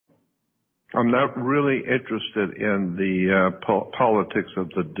I'm not really interested in the politics of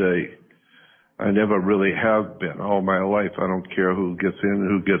the day. I never really have been all my life. I don't care who gets in,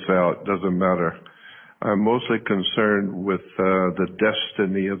 who gets out. Doesn't matter. I'm mostly concerned with the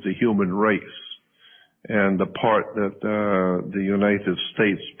destiny of the human race and the part that the United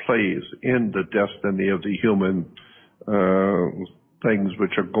States plays in the destiny of the human things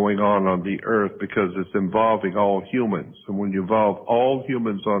which are going on the earth, because it's involving all humans. And when you involve all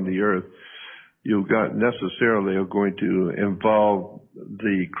humans on the earth, you got necessarily are going to involve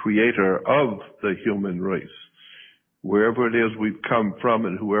the creator of the human race. Wherever it is we've come from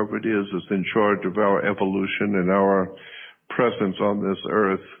and whoever it is in charge of our evolution and our presence on this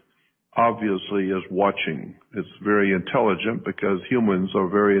earth obviously is watching. It's very intelligent because humans are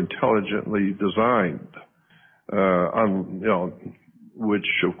very intelligently designed,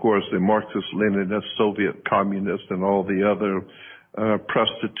 which of course the Marxist-Leninist, Soviet communists and all the other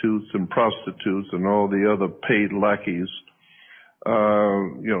prostitutes and all the other paid lackeys,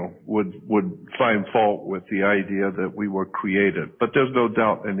 would find fault with the idea that we were created. But there's no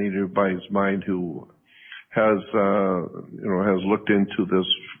doubt in anybody's mind who has looked into this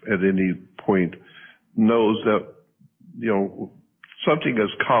at any point knows that, something as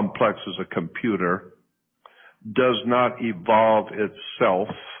complex as a computer does not evolve itself.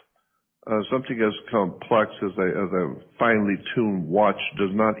 Something as complex as a finely tuned watch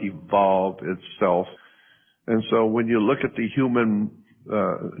does not evolve itself. And so when you look at the human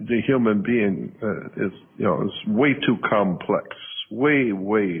being, it's way too complex, way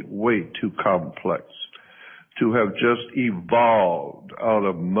too complex to have just evolved out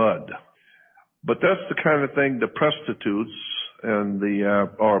of mud. But that's the kind of thing the prostitutes and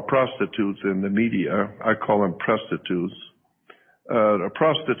or prostitutes in the media, I call them prostitutes. The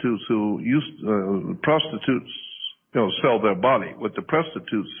prostitutes sell their body. What the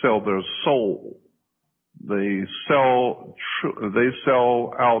prostitutes sell their soul. They sell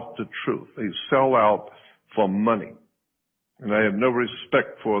out the truth. They sell out for money. And I have no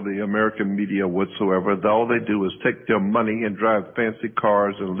respect for the American media whatsoever. All they do is take their money and drive fancy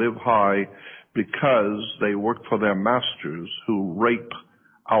cars and live high because they work for their masters who rape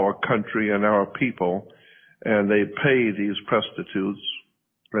our country and our people. And they pay these prostitutes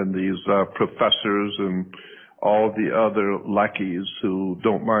and these professors and all the other lackeys who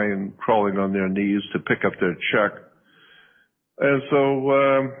don't mind crawling on their knees to pick up their check. And so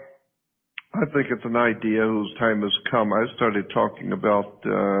I think it's an idea whose time has come. I started talking about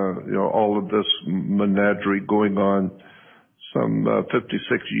all of this menagerie going on some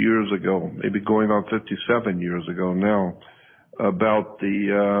 56 years ago, maybe going on 57 years ago now, about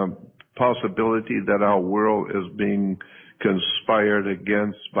the possibility that our world is being conspired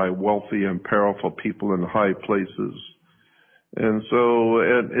against by wealthy and powerful people in high places. And so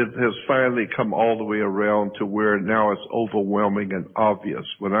it has finally come all the way around to where now it's overwhelming and obvious.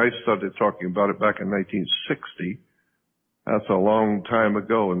 When I started talking about it back in 1960, that's a long time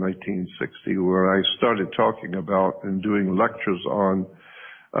ago, in 1960, where I started talking about and doing lectures on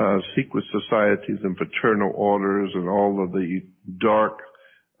secret societies and fraternal orders and all of the dark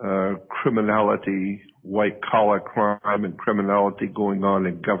criminality, white-collar crime and criminality going on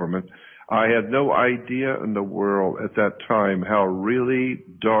in government. I had no idea in the world at that time how really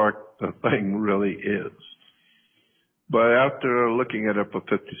dark the thing really is. But after looking at it for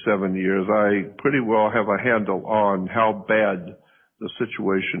 57 years, I pretty well have a handle on how bad the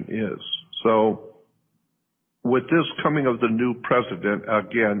situation is. So with this coming of the new president,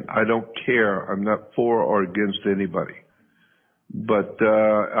 again, I don't care. I'm not for or against anybody. But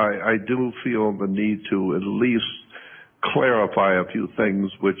I do feel the need to at least clarify a few things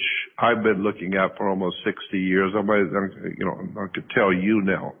which I've been looking at for almost 60 years. I could tell you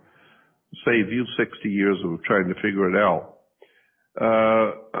now, save you 60 years of trying to figure it out.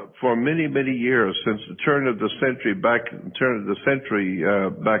 For many, many years, since the turn of the century back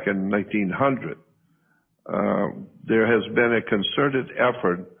in 1900, there has been a concerted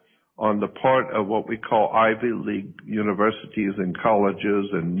effort on the part of what we call Ivy League universities and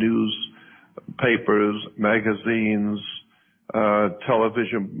colleges and newspapers, magazines,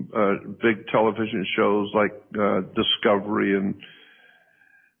 television, big television shows like Discovery and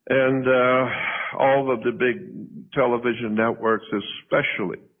all of the big television networks,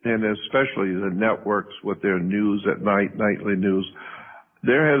 especially the networks with their news at night, nightly news.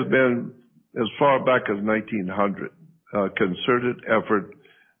 There has been, as far back as 1900, a concerted effort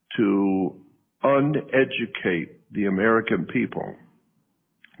to uneducate the American people,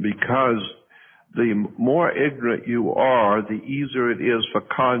 because the more ignorant you are, the easier it is for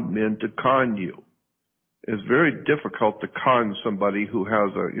con men to con you. It's very difficult to con somebody who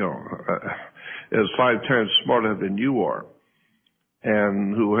has is 5 times smarter than you are,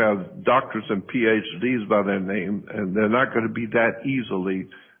 and who have doctors and PhDs by their name, and they're not going to be that easily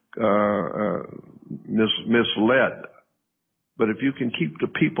misled. But if you can keep the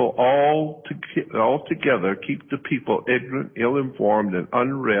people all together, keep the people ignorant, ill-informed, and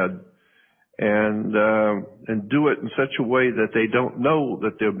unread, and do it in such a way that they don't know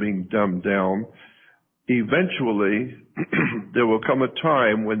that they're being dumbed down, eventually there will come a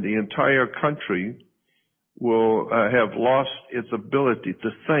time when the entire country will have lost its ability to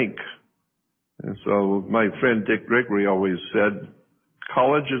think. And so my friend Dick Gregory always said,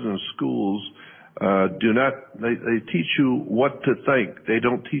 colleges and schools they teach you what to think. They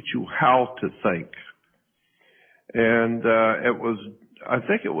don't teach you how to think. And I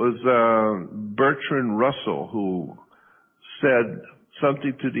think it was Bertrand Russell who said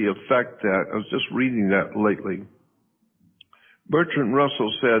something to the effect that, I was just reading that lately. Bertrand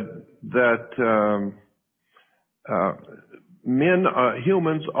Russell said that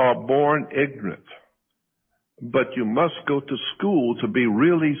humans are born ignorant, but you must go to school to be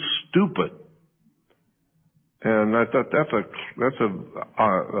really stupid. And I thought that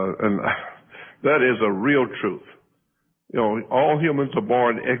is a real truth. All humans are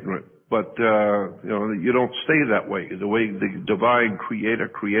born ignorant, but you don't stay that way. The way the divine creator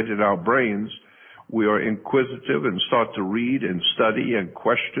created our brains, we are inquisitive and start to read and study and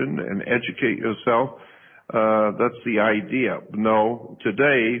question and educate yourself. That's the idea. No,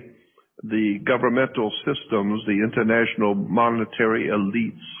 today, the governmental systems, the international monetary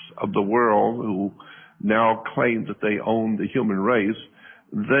elites of the world who now claim that they own the human race,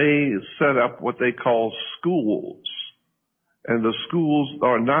 they set up what they call schools. And the schools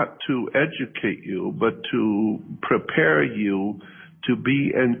are not to educate you, but to prepare you to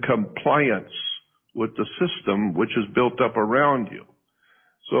be in compliance with the system which is built up around you.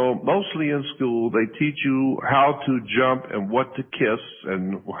 So mostly in school, they teach you how to jump and what to kiss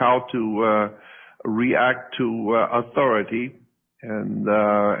and how to react to authority. And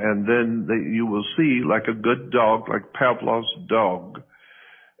then you will see, like a good dog, like Pavlov's dog,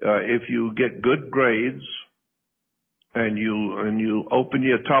 if you get good grades and you open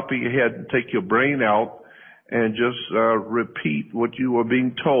your top of your head and take your brain out and just repeat what you are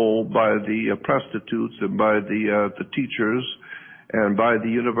being told by the prostitutes and by the teachers and by the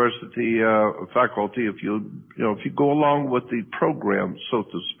university faculty, if you go along with the program, so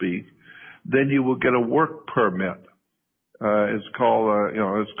to speak, then you will get a work permit. It's called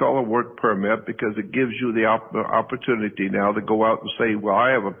a work permit because it gives you the opportunity now to go out and say, well,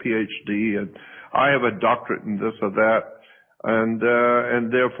 I have a PhD and I have a doctorate in this or that, and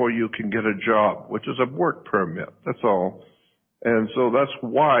therefore you can get a job, which is a work permit. That's all. And so that's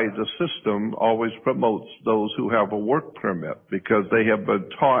why the system always promotes those who have a work permit, because they have been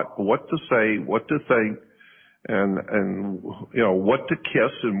taught what to say, what to think, and what to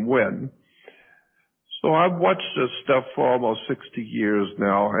kiss and when. So I've watched this stuff for almost 60 years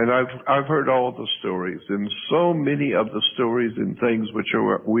now, and I've heard all the stories, and so many of the stories and things which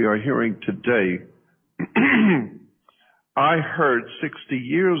we are hearing today, I heard 60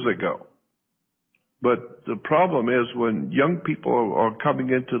 years ago. But the problem is when young people are coming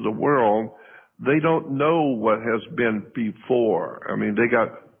into the world, they don't know what has been before. I mean, they got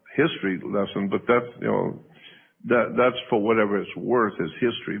history lesson, but that's for whatever it's worth is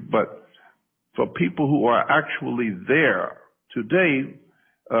history. But for people who are actually there today,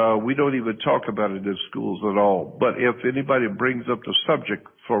 we don't even talk about it in schools at all. But if anybody brings up the subject,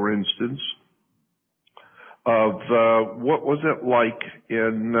 for instance, of what was it like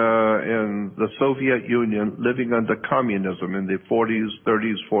in the Soviet Union living under communism in the 40s,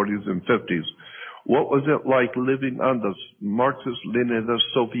 30s, 40s, and 50s, what was it like living under Marxist-Leninist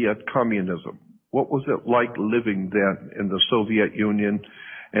Soviet communism? What was it like living then in the Soviet Union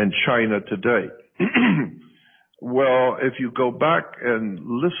and China today? Well, if you go back and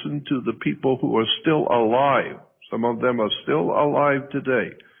listen to the people who are still alive, some of them are still alive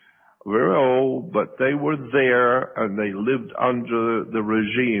today, very old, but they were there and they lived under the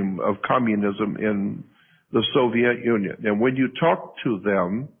regime of communism in the Soviet Union. And when you talk to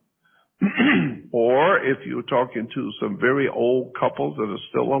them, or if you're talking to some very old couples that are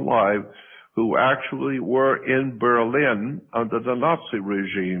still alive who actually were in Berlin under the Nazi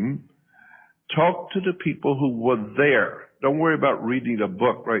regime, talk to the people who were there. Don't worry about reading a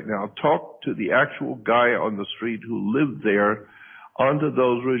book right now. Talk to the actual guy on the street who lived there under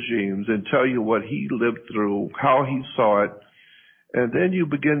those regimes and tell you what he lived through, how he saw it, and then you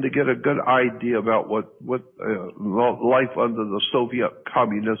begin to get a good idea about what life under the Soviet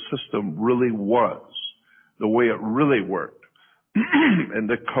communist system really was. the way it really worked, and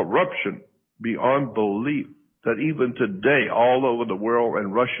the corruption beyond belief that even today all over the world,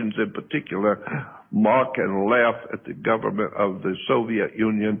 and Russians in particular, mock and laugh at the government of the Soviet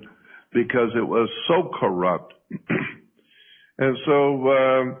Union because it was so corrupt. And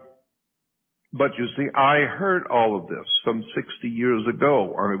so, but you see, I heard all of this some 60 years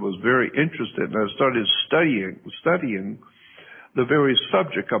ago. I was very interested, and I started studying the very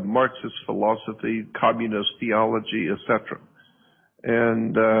subject of Marxist philosophy, communist theology, etc.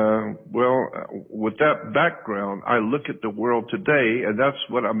 And, well, with that background, I look at the world today, and that's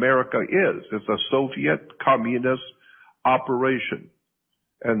what America is. It's a Soviet communist operation.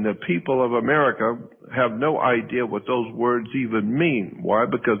 And the people of America have no idea what those words even mean. Why?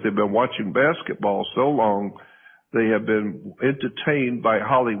 Because they've been watching basketball so long, they have been entertained by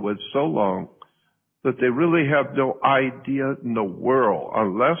Hollywood so long, that they really have no idea in the world,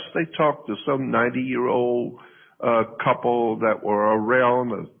 unless they talk to some 90-year-old couple that were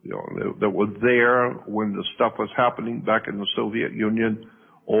around, that were there when the stuff was happening back in the Soviet Union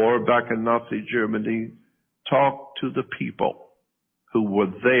or back in Nazi Germany. Talk to the people who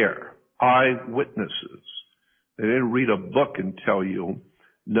were there, eyewitnesses. They didn't read a book and tell you.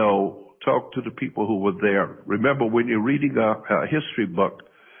 No, talk to the people who were there. Remember, when you're reading a history book,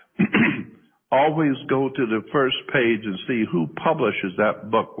 always go to the first page and see who publishes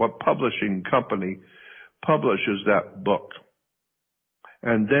that book, what publishing company publishes that book.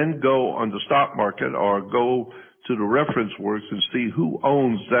 And then go on the stock market or go to the reference works and see who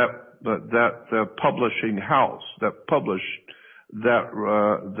owns that publishing house that published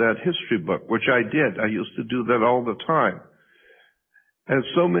that history book, which I did. I used to do that all the time. And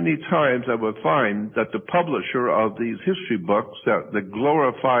so many times I would find that the publisher of these history books that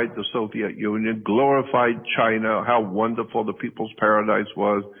glorified the Soviet Union, glorified China, how wonderful the People's Paradise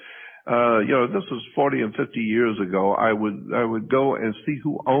was. This was 40 and 50 years ago. I would go and see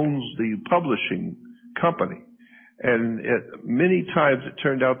who owns the publishing company. And many times it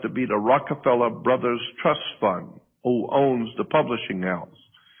turned out to be the Rockefeller Brothers Trust Fund who owns the publishing house,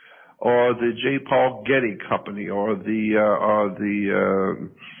 or the J. Paul Getty Company, or the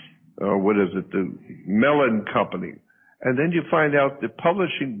Mellon Company. And then you find out the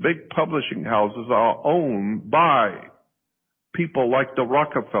big publishing houses are owned by people like the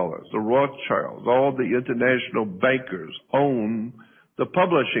Rockefellers, the Rothschilds, all the international bankers own the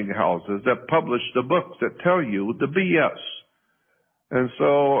publishing houses that publish the books that tell you the BS. And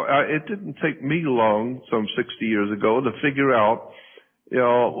so it didn't take me long, some 60 years ago, to figure out,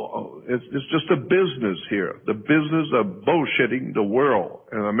 it's just a business here, the business of bullshitting the world,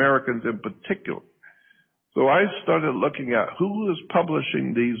 and Americans in particular. So I started looking at who is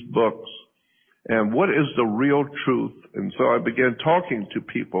publishing these books and what is the real truth. And so I began talking to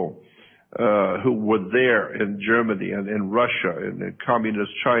people who were there in Germany and in Russia and in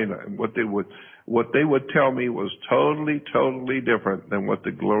communist China, and what they would tell me was totally different than what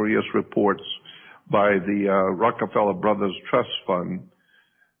the glorious reports by the Rockefeller Brothers Trust Fund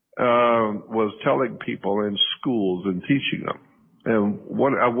was telling people in schools and teaching them. And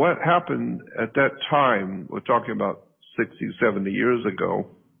what happened at that time, we're talking about 60, 70 years ago,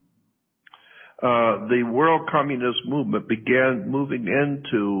 the world communist movement began moving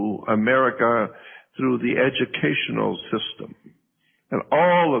into America through the educational system. And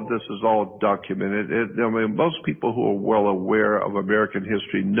all of this is all documented. Most people who are well aware of American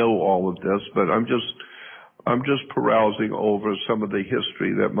history know all of this, but I'm just carousing over some of the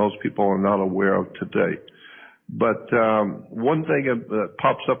history that most people are not aware of today. But one thing that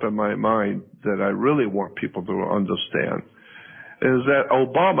pops up in my mind that I really want people to understand is that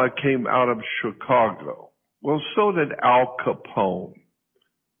Obama came out of Chicago. Well, so did Al Capone.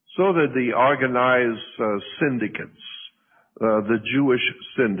 So did the organized syndicates. The Jewish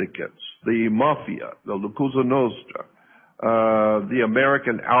syndicates, the Mafia, the Cosa Nostra, the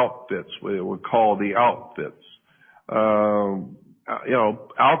American outfits, we would call the outfits. Al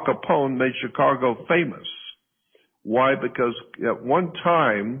Capone made Chicago famous. Why? Because at one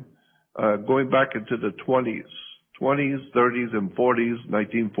time, going back into the 20s, 30s, and 40s,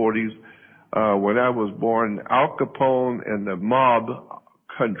 1940s, when I was born, Al Capone and the mob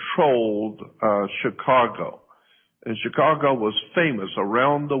controlled Chicago. And Chicago was famous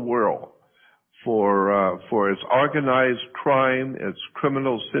around the world for its organized crime, its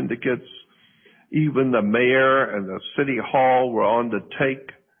criminal syndicates. Even the mayor and the city hall were on the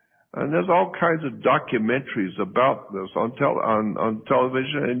take. And there's all kinds of documentaries about this on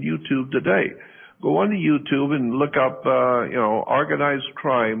television and YouTube today. Go on to YouTube and look up, organized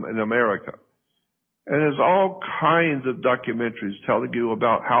crime in America. And there's all kinds of documentaries telling you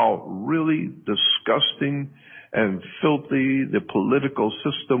about how really disgusting and filthy the political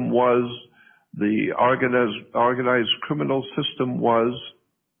system was, the organized criminal system was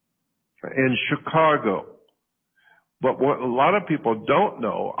in Chicago. But what a lot of people don't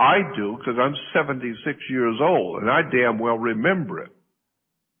know, I do, because I'm 76 years old, and I damn well remember it.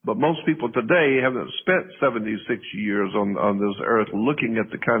 But most people today haven't spent 76 years on this earth looking at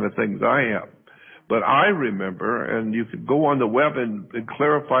the kind of things I have. But I remember, and you can go on the web and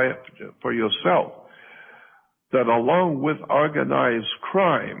clarify it for yourself, that along with organized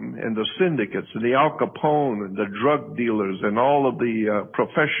crime and the syndicates and the Al Capone and the drug dealers and all of the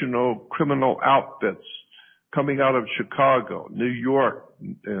professional criminal outfits coming out of Chicago, New York,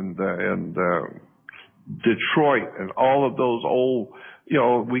 and Detroit, and all of those old, you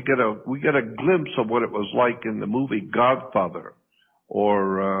know, we get a glimpse of what it was like in the movie Godfather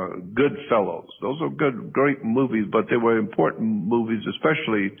or Goodfellas. Those are great movies, but they were important movies,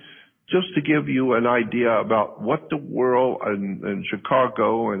 especially just to give you an idea about what the world in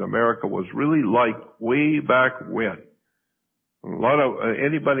Chicago and America was really like way back when. A lot of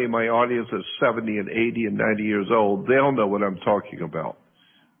anybody in my audience is 70 and 80 and 90 years old. They'll know what I'm talking about.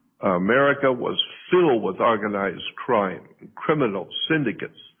 America was filled with organized crime, criminal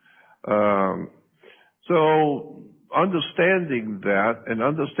syndicates. So understanding that, and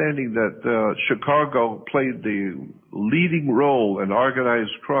understanding that Chicago played the leading role in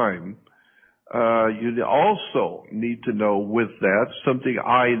organized crime, you also need to know with that something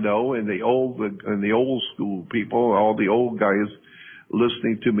I know, and the old school people, all the old guys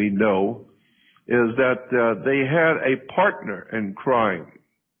listening to me know, is that they had a partner in crime.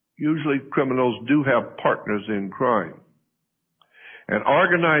 Usually criminals do have partners in crime. And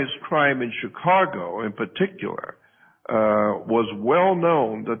organized crime in Chicago in particular was well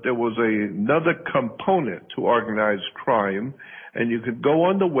known that there was another component to organized crime, and you could go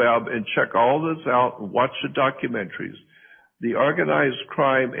on the web and check all this out and watch the documentaries. The organized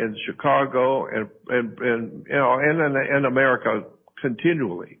crime in Chicago and you know, and in America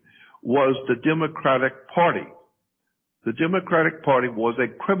continually was the Democratic Party. The Democratic Party was a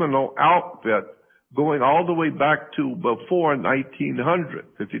criminal outfit going all the way back to before 1900.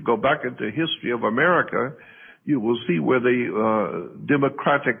 If you go back into the history of America, you will see where the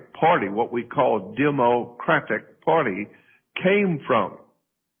Democratic Party, what we call Democratic Party, came from.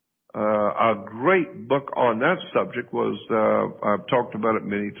 A great book on that subject was, I've talked about it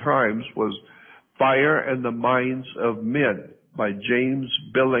many times, was Fire in the Minds of Men by James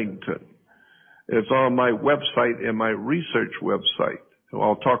Billington. It's on my website, in my research website.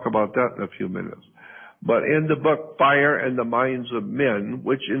 I'll talk about that in a few minutes. But in the book, Fire in the Minds of Men,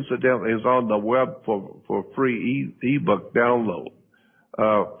 which incidentally is on the web for free ebook download,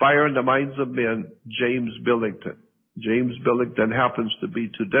 Fire in the Minds of Men, James Billington. James Billington happens to be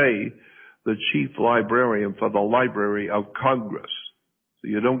today the chief librarian for the Library of Congress. So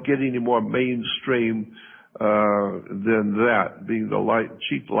you don't get any more mainstream than that, being the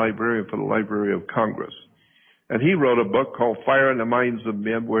chief librarian for the Library of Congress. And he wrote a book called Fire in the Minds of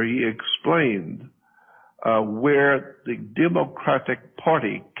Men, where he explained where the Democratic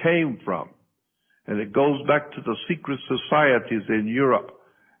Party came from. And it goes back to the secret societies in Europe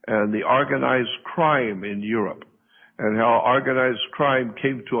and the organized crime in Europe, and how organized crime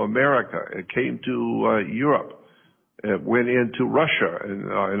came to America. It came to Europe. It went into Russia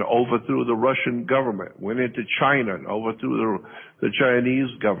and overthrew the Russian government, went into China and overthrew the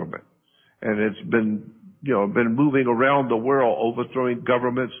Chinese government. And it's been moving around the world, overthrowing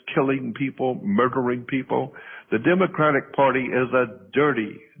governments, killing people, murdering people. The Democratic Party is a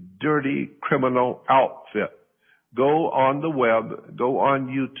dirty, dirty criminal outfit. Go on the web, go on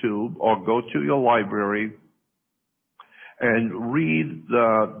YouTube, or go to your library and read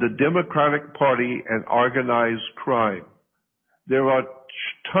the Democratic Party and organized crime. There are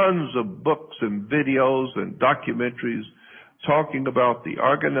tons of books and videos and documentaries talking about the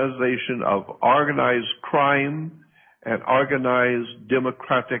organization of organized crime and organized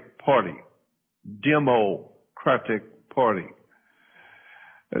Democratic Party. Democratic Party.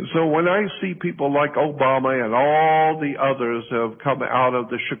 And so when I see people like Obama and all the others who have come out of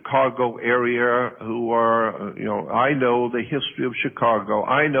the Chicago area who are, I know the history of Chicago.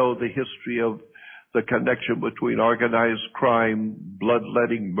 I know the history of the connection between organized crime,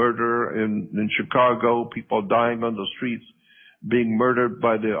 bloodletting, murder in Chicago, people dying on the streets, being murdered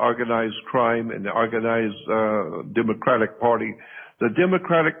by the organized crime and the organized Democratic Party. The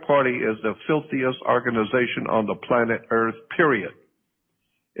Democratic Party is the filthiest organization on the planet Earth, period.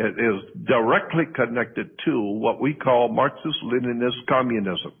 It is directly connected to what we call Marxist-Leninist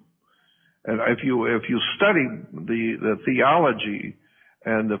communism. And if you study the theology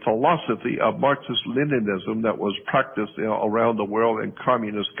and the philosophy of Marxist-Leninism that was practiced around the world in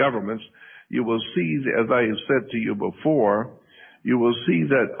communist governments, you will see, as I have said to you before, you will see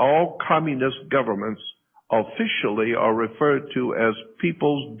that all communist governments officially are referred to as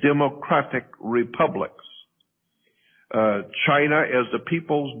People's Democratic Republics. China is the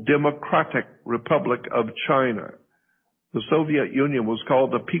People's Democratic Republic of China. The Soviet Union was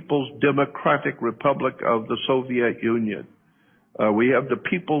called the People's Democratic Republic of the Soviet Union. We have the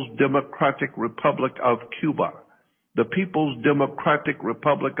People's Democratic Republic of Cuba, the People's Democratic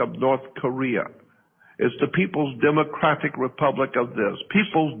Republic of North Korea. It's the People's Democratic Republic of this,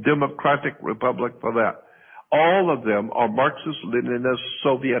 People's Democratic Republic for that. All of them are Marxist-Leninist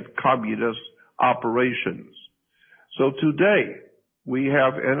Soviet communist operations. So today, we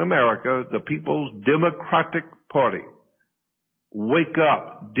have in America the People's Democratic Party. Wake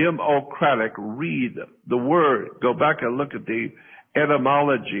up, democratic, read the word. Go back and look at the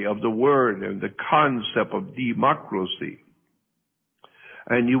etymology of the word and the concept of democracy.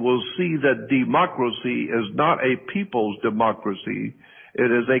 And you will see that democracy is not a people's democracy. It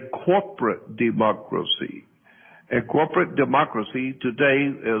is a corporate democracy. And corporate democracy today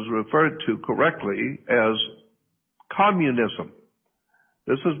is referred to correctly as communism.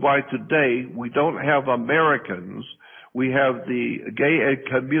 This is why today we don't have Americans. We have the gay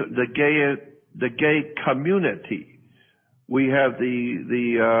community. We have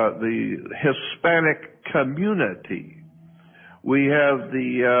the Hispanic community. We have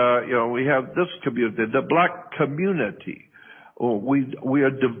we have this community, the black community. We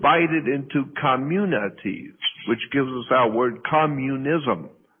are divided into communities, which gives us our word communism.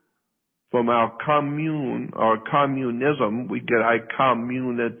 From our commune or communism, we get a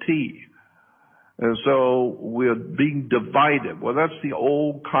community. And so we're being divided. Well, that's the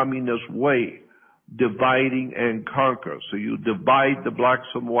old communist way, dividing and conquer. So you divide the blacks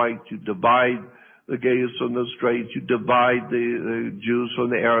from whites, you divide the gays from the straights, you divide the Jews from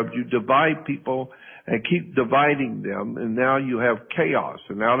the Arabs, you divide people and keep dividing them, and now you have chaos.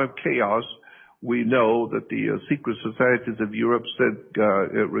 And out of chaos, we know that the secret societies of Europe said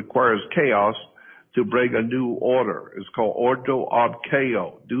it requires chaos to bring a new order. It's called Ordo ab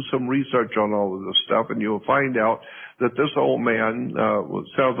Chaos. Do some research on all of this stuff, and you'll find out that this old man,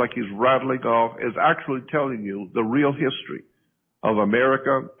 sounds like he's rattling off, is actually telling you the real history of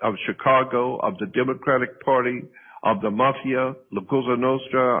America, of Chicago, of the Democratic Party, of the Mafia, La Cosa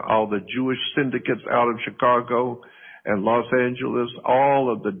Nostra, all the Jewish syndicates out of Chicago and Los Angeles,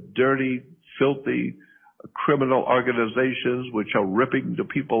 all of the dirty, filthy criminal organizations which are ripping the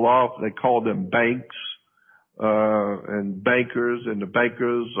people off. They call them banks and bankers, and the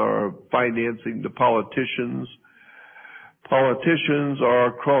bankers are financing the politicians. Politicians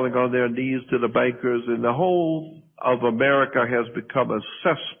are crawling on their knees to the bankers, and the whole of America has become a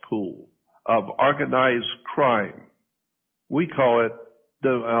cesspool of organized crime. We call it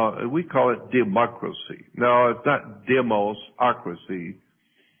democracy. Now, it's not demosocracy.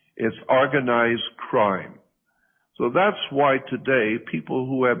 It's organized crime. So that's why today people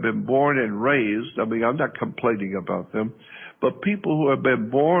who have been born and raised, I mean, I'm not complaining about them, but people who have been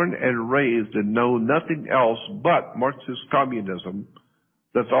born and raised and know nothing else but Marxist communism,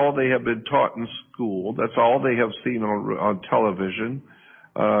 that's all they have been taught in school, that's all they have seen on television,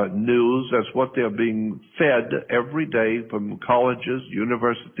 news, that's what they're being fed every day from colleges,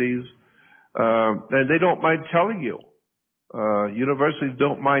 universities, and they don't mind telling you. Universities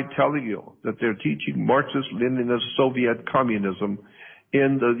don't mind telling you that they're teaching Marxist-Leninist Soviet communism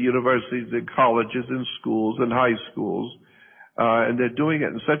in the universities and colleges and schools and high schools, and they're doing it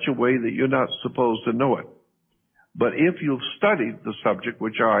in such a way that you're not supposed to know it. But if you've studied the subject,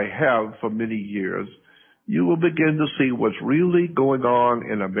 which I have for many years, you will begin to see what's really going on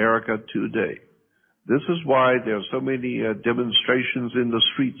in America today. This is why there are so many demonstrations in the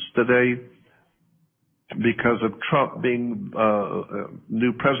streets today, because of Trump being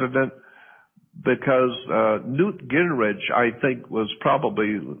new president, because Newt Gingrich, I think, was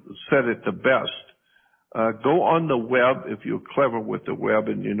probably said it the best. Go on the web if you're clever with the web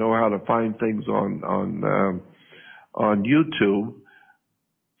and you know how to find things on YouTube.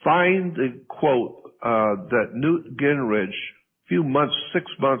 Find the quote that Newt Gingrich,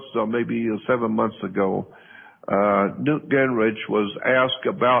 6 months or maybe 7 months ago, Newt Gingrich was asked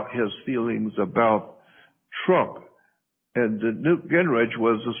about his feelings about Trump. And Newt Gingrich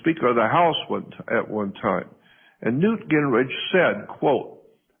was the Speaker of the House at one time. And Newt Gingrich said, quote,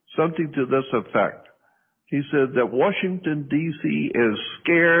 something to this effect. He said that Washington, D.C. is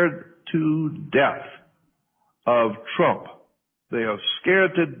scared to death of Trump They are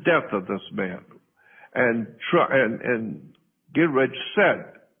scared to death of this man. And Gingrich said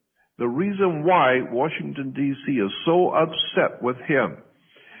the reason why Washington, D.C. is so upset with him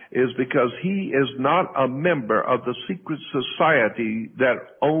is because he is not a member of the secret society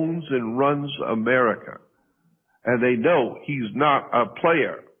that owns and runs America. And they know he's not a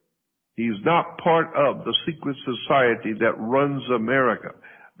player. He's not part of the secret society that runs America.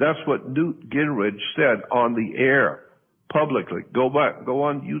 That's what Newt Gingrich said on the air publicly. Go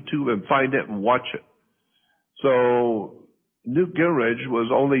on YouTube and find it and watch it. So Newt Gingrich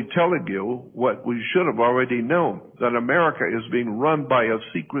was only telling you what we should have already known, that America is being run by a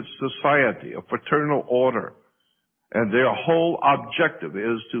secret society, a fraternal order. And their whole objective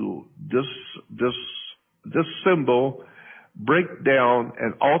is to disassemble, break down,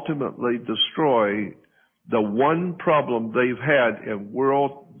 and ultimately destroy the one problem they've had in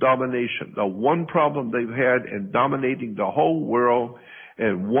world domination, the one problem they've had in dominating the whole world,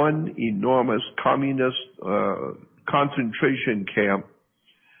 and one enormous communist concentration camp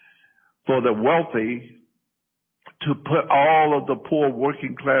for the wealthy to put all of the poor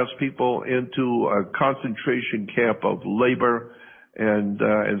working class people into a concentration camp of labor and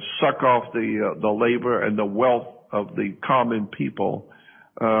suck off the labor and the wealth of the common people.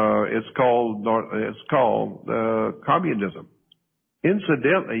 It's called communism.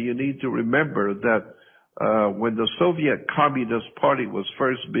 Incidentally, you need to remember that when the Soviet Communist Party was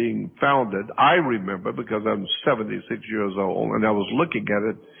first being founded, I remember because I'm 76 years old and I was looking at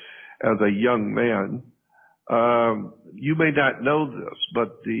it as a young man. You may not know this,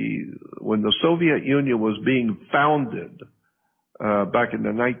 but when the Soviet Union was being founded back in the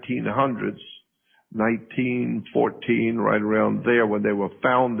 1900s, 1914, right around there, when they were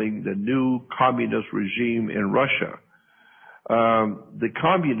founding the new communist regime in Russia, the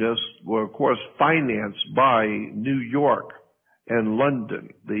communists were, of course, financed by New York and London,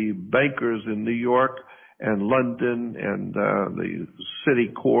 the bankers in New York and London and the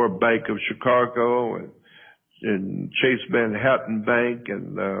Citicorp Bank of Chicago and Chase Manhattan Bank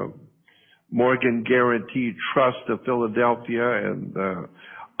and Morgan Guaranty Trust of Philadelphia and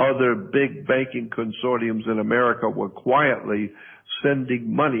other big banking consortiums in America were quietly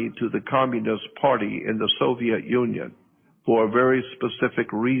sending money to the Communist Party in the Soviet Union for a very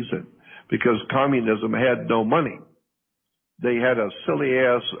specific reason, because communism had no money. They had a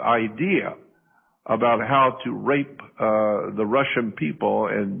silly-ass idea about how to rape the Russian people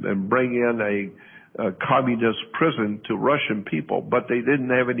and bring in a communist prison to Russian people, but they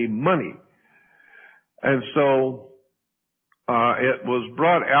didn't have any money. And so it was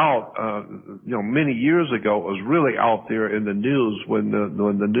brought out, many years ago. It was really out there in the news when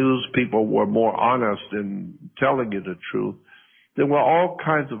the news people were more honest in telling you the truth. There were all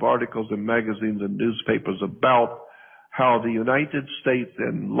kinds of articles in magazines and newspapers about how the United States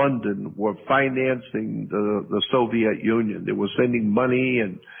and London were financing the Soviet Union. They were sending money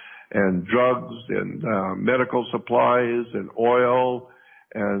and drugs and medical supplies and oil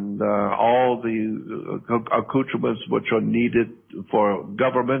and all the accoutrements which are needed for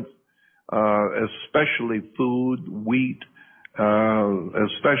government, especially food, wheat,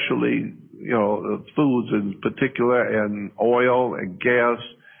 especially, foods in particular, and oil and gas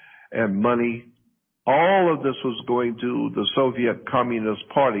and money. All of this was going to the Soviet Communist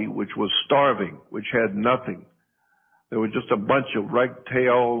Party, which was starving, which had nothing. There were just a bunch of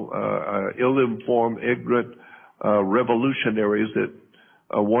ragtail, ill-informed, ignorant revolutionaries that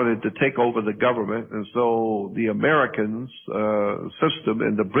wanted to take over the government. And so the Americans system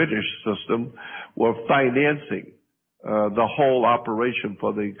and the British system were financing the whole operation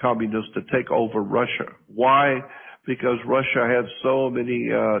for the communists to take over Russia. Why? Because Russia had so many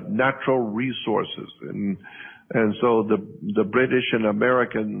natural resources, and so the British and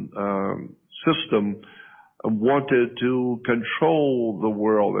American system wanted to control the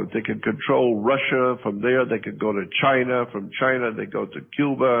world. If they could control Russia, from there they could go to China. From China they go to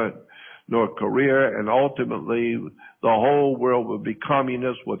Cuba, North Korea, and ultimately the whole world would be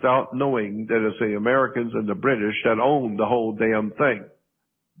communist without knowing that it's the Americans and the British that own the whole damn thing.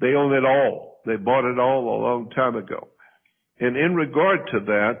 They own it all. They bought it all a long time ago. And in regard to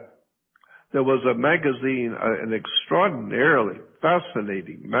that, there was a magazine, an extraordinarily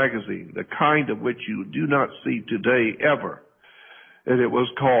fascinating magazine, the kind of which you do not see today ever. And it was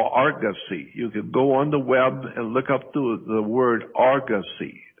called Argosy. You could go on the web and look up the word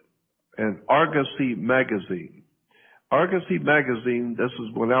Argosy. And Argosy magazine. Argosy magazine, this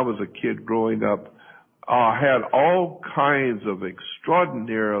is when I was a kid growing up, had all kinds of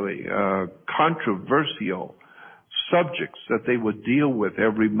extraordinarily controversial subjects that they would deal with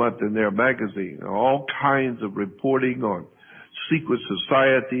every month in their magazine. All kinds of reporting on secret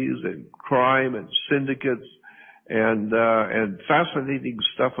societies and crime and syndicates and fascinating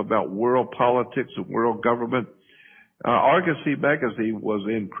stuff about world politics and world government. Argosy magazine was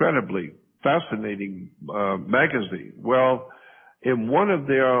an incredibly fascinating magazine. Well, in one of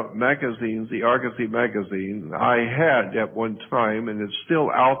their magazines, the Argosy magazine, I had at one time, and it's still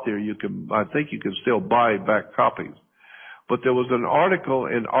out there. I think you can still buy back copies. But there was an article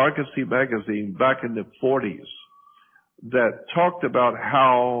in Argosy magazine back in the 40s that talked about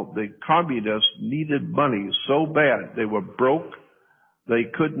how the communists needed money so bad. They were broke. They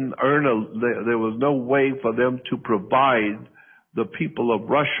couldn't earn there was no way for them to provide the people of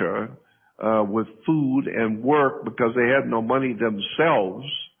Russia with food and work because they had no money themselves.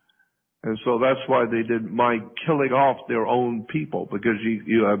 And so that's why they didn't mind killing off their own people, because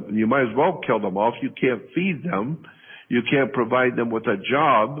you might as well kill them off. You can't feed them. You can't provide them with a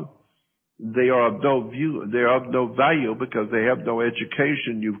job. They are of no value because they have no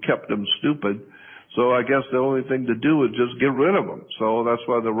education. You've kept them stupid. So I guess the only thing to do is just get rid of them. So that's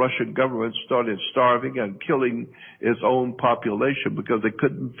why the Russian government started starving and killing its own population, because they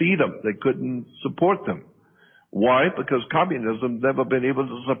couldn't feed them. They couldn't support them. Why? Because communism never been able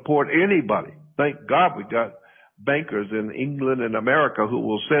to support anybody. Thank God we got bankers in England and America who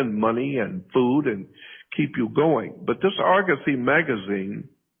will send money and food and keep you going. But this Argosy magazine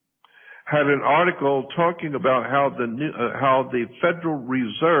had an article talking about how the Federal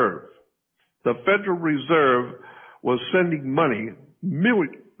Reserve was sending money,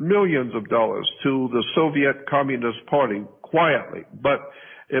 millions of dollars, to the Soviet Communist Party quietly. But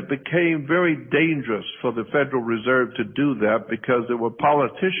it became very dangerous for the Federal Reserve to do that, because there were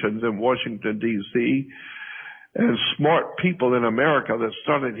politicians in Washington, D.C., and smart people in America that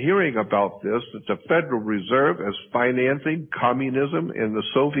started hearing about this, that the Federal Reserve is financing communism in the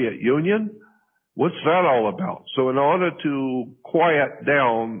Soviet Union. What's that all about? So in order to quiet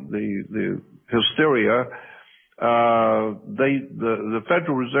down the hysteria, the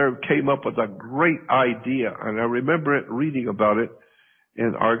Federal Reserve came up with a great idea, and I remember reading about it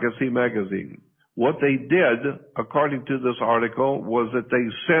in Argosy magazine. What they did, according to this article, was that they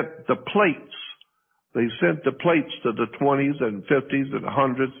sent the plates. They sent the plates to the 20s and 50s and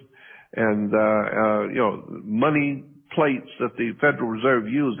 100s and, money plates that the Federal Reserve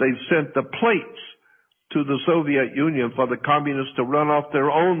used. They sent the plates to the Soviet Union for the communists to run off their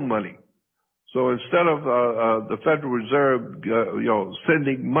own money. So instead of the Federal Reserve,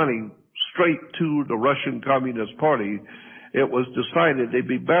 sending money straight to the Russian Communist Party, it was decided it'd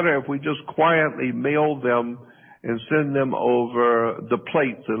be better if we just quietly mailed them and send them over the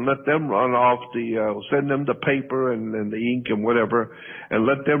plates and let them run off send them the paper and the ink and whatever, and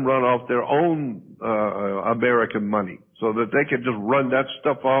let them run off their own American money, so that they could just run that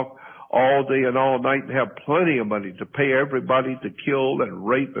stuff off all day and all night and have plenty of money to pay everybody to kill and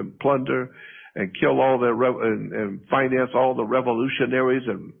rape and plunder and kill all their and finance all the revolutionaries,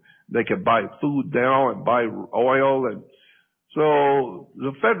 and they could buy food now and buy oil. And so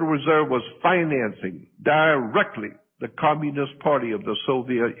the Federal Reserve was financing directly the Communist Party of the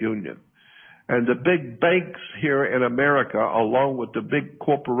Soviet Union. And the big banks here in America, along with the big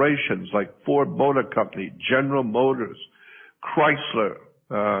corporations like Ford Motor Company, General Motors, Chrysler,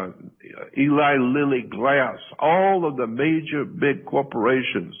 Eli Lilly Glass, all of the major big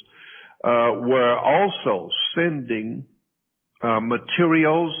corporations were also sending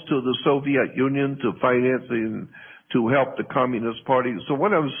materials to the Soviet Union to finance to help the Communist Party. So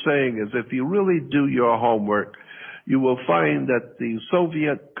what I'm saying is, if you really do your homework, you will find that the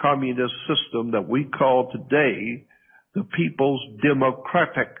Soviet communist system that we call today the People's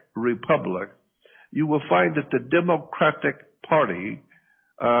Democratic Republic, you will find that the Democratic Party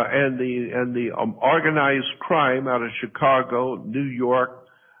and the organized crime out of Chicago, New York,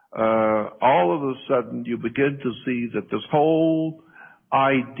 all of a sudden you begin to see that this whole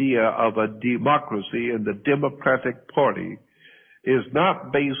idea of a democracy and the Democratic Party is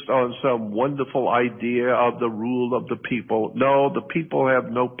not based on some wonderful idea of the rule of the people. No, the people have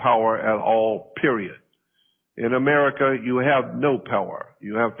no power at all, period. In America, you have no power.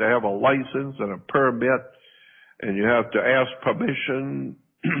 You have to have a license and a permit, and you have to ask permission,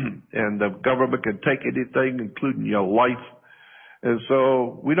 and the government can take anything, including your life. And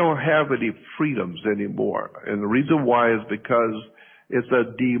so we don't have any freedoms anymore. And the reason why is because it's a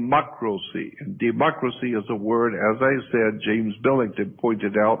democracy. And democracy is a word, as I said, James Billington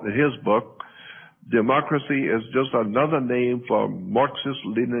pointed out in his book, democracy is just another name for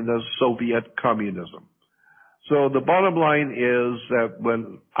Marxist-Leninist Soviet communism. So the bottom line is that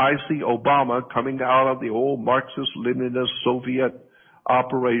when I see Obama coming out of the old Marxist-Leninist Soviet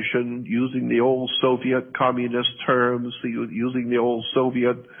operation, using the old Soviet communist terms, using the old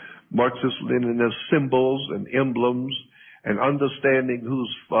Soviet Marxist-Leninist symbols and emblems, and understanding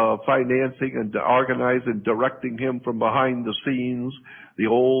who's financing and organizing and directing him from behind the scenes, the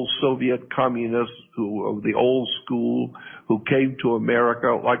old Soviet communists of the old school who came to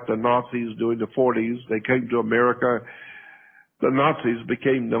America like the Nazis during the 40s. They came to America. The Nazis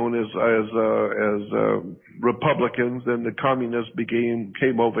became known as Republicans, and the communists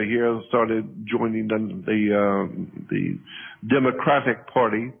came over here and started joining the Democratic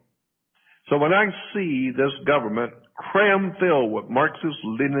Party. So when I see this government cram filled with Marxist,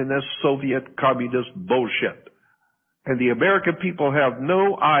 Leninist, Soviet, communist bullshit, and the American people have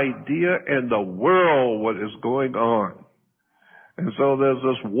no idea in the world what is going on. And so there's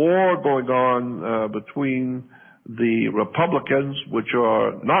this war going on between the Republicans, which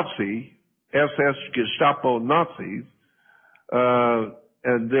are Nazi, SS, Gestapo Nazis,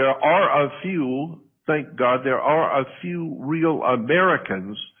 and there are a few, thank God, there are a few real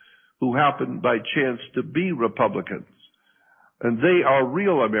Americans who happen by chance to be Republicans. And they are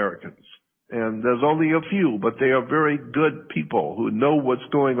real Americans. And there's only a few, but they are very good people who know what's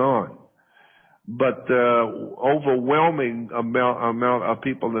going on. But overwhelming amount of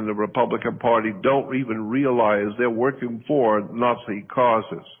people in the Republican Party don't even realize they're working for Nazi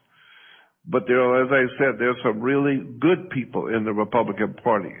causes. But there, as I said, there's some really good people in the Republican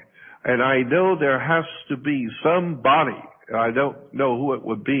Party. And I know there has to be somebody, I don't know who it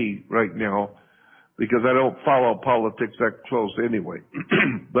would be right now, because I don't follow politics that close anyway.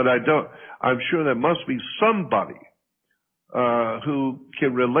 But I'm sure there must be somebody who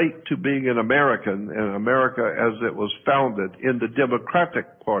can relate to being an American and America as it was founded in the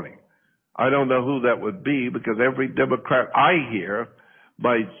Democratic Party. I don't know who that would be, because every Democrat I hear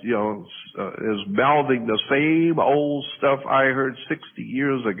is mouthing the same old stuff I heard 60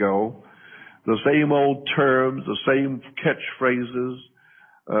 years ago, the same old terms, the same catchphrases.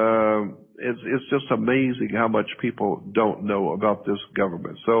 It's just amazing how much people don't know about this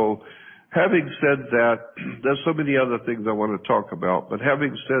government. So having said that, there's so many other things I want to talk about, but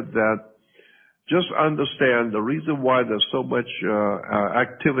having said that, just understand the reason why there's so much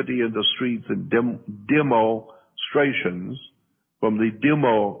activity in the streets and demonstrations from the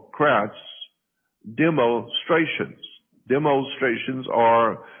Democrats. Demonstrations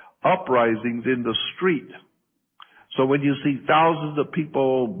are uprisings in the street. So when you see thousands of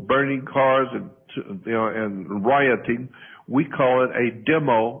people burning cars and rioting, we call it a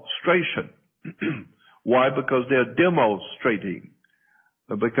demonstration. Why? Because they're demonstrating.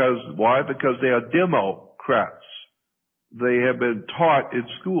 Why? Because they are Democrats. They have been taught in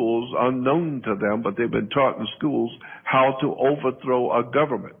schools, unknown to them, but they've been taught in schools how to overthrow a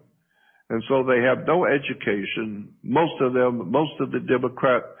government. And so they have no education. Most of the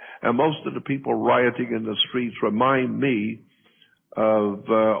Democrat and most of the people rioting in the streets remind me of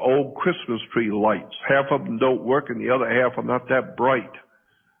old Christmas tree lights. Half of them don't work and the other half are not that bright.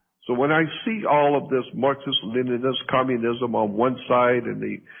 So when I see all of this Marxist-Leninist communism on one side and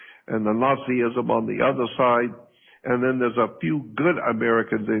the Nazism on the other side, and then there's a few good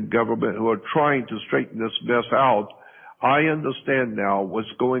Americans in government who are trying to straighten this mess out, I understand now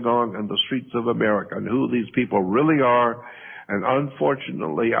what's going on in the streets of America and who these people really are. And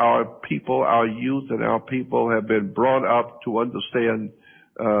unfortunately, our people, our youth and our people have been brought up to understand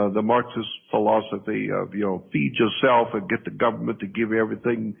the Marxist philosophy of, feed yourself and get the government to give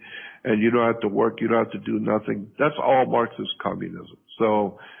everything, and you don't have to work, you don't have to do nothing. That's all Marxist communism.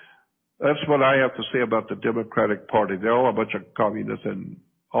 So that's what I have to say about the Democratic Party. They're all a bunch of communists and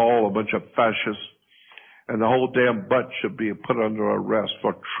all a bunch of fascists, and the whole damn bunch should be put under arrest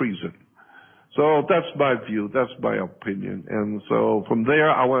for treason. So that's my view, that's my opinion. And so from there,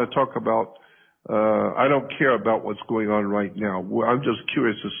 I want to talk about, I don't care about what's going on right now. I'm just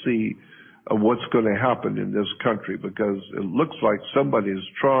curious to see what's going to happen in this country, because it looks like somebody is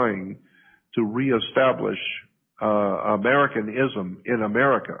trying to reestablish Americanism in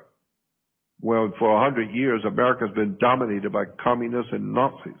America. Well, for 100 years, America's been dominated by communists and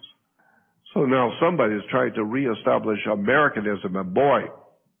Nazis. So now somebody is trying to reestablish Americanism, and boy,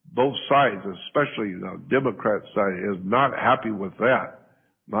 both sides, especially the Democrat side, is not happy with that.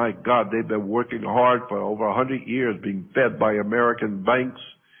 My God, they've been working hard for over 100 years, being fed by American banks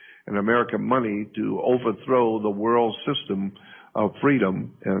and American money to overthrow the world system of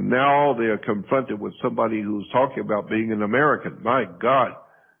freedom. And now they are confronted with somebody who's talking about being an American. My God,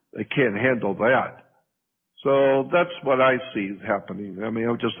 they can't handle that. So that's what I see is happening. I mean,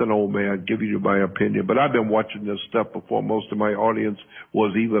 I'm just an old man giving you my opinion, but I've been watching this stuff before most of my audience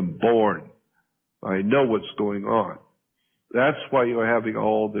was even born. I know what's going on. That's why you're having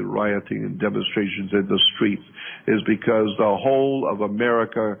all the rioting and demonstrations in the streets, is because the whole of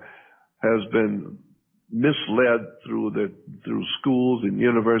America has been misled through schools and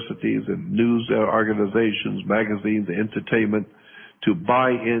universities and news organizations, magazines, entertainment, to buy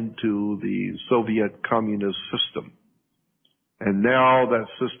into the Soviet communist system. And now that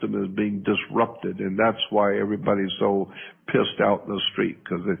system is being disrupted, and that's why everybody's so pissed out in the street,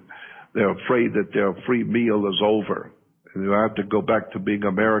 because they're afraid that their free meal is over, and they'll have to go back to being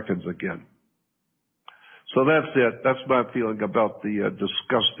Americans again. So that's it. That's my feeling about the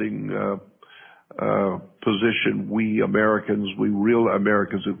disgusting position we Americans, we real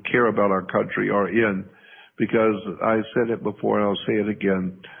Americans who care about our country, are in. Because I said it before and I'll say it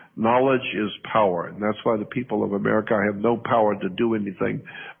again, knowledge is power. And that's why the people of America have no power to do anything,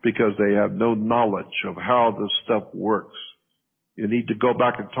 because they have no knowledge of how this stuff works. You need to go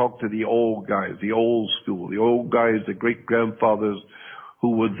back and talk to the old guys, the old school, the old guys, the great-grandfathers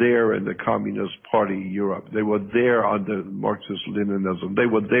who were there in the Communist Party of Europe. They were there under Marxist-Leninism. They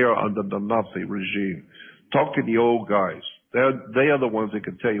were there under the Nazi regime. Talk to the old guys. They are the ones that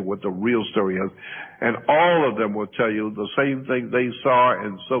can tell you what the real story is. And all of them will tell you the same thing they saw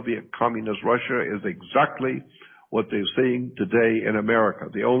in Soviet Communist Russia is exactly what they're seeing today in America.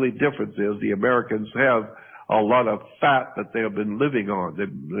 The only difference is the Americans have a lot of fat that they have been living on.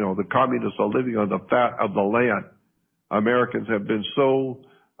 The communists are living on the fat of the land. Americans have been so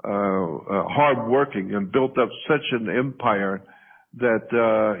hardworking and built up such an empire that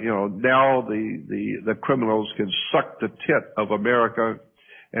now the criminals can suck the tit of America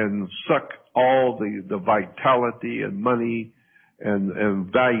and suck all the vitality and money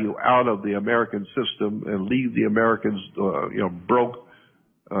and value out of the American system and leave the Americans broke,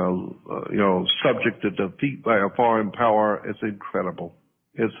 subject to defeat by a foreign power. It's incredible.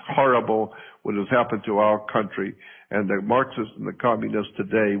 It's horrible what has happened to our country. And the Marxists and the communists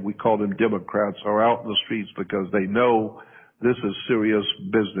today, we call them Democrats, are out in the streets because they know this is serious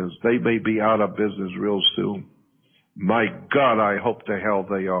business. They may be out of business real soon. My God, I hope to hell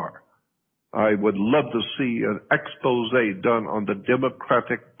they are. I would love to see an expose done on the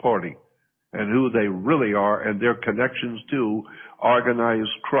Democratic Party and who they really are and their connections to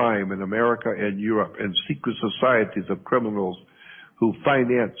organized crime in America and Europe and secret societies of criminals who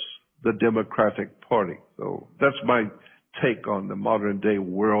finance the Democratic Party. So that's my take on the modern day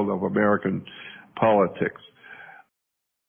world of American politics.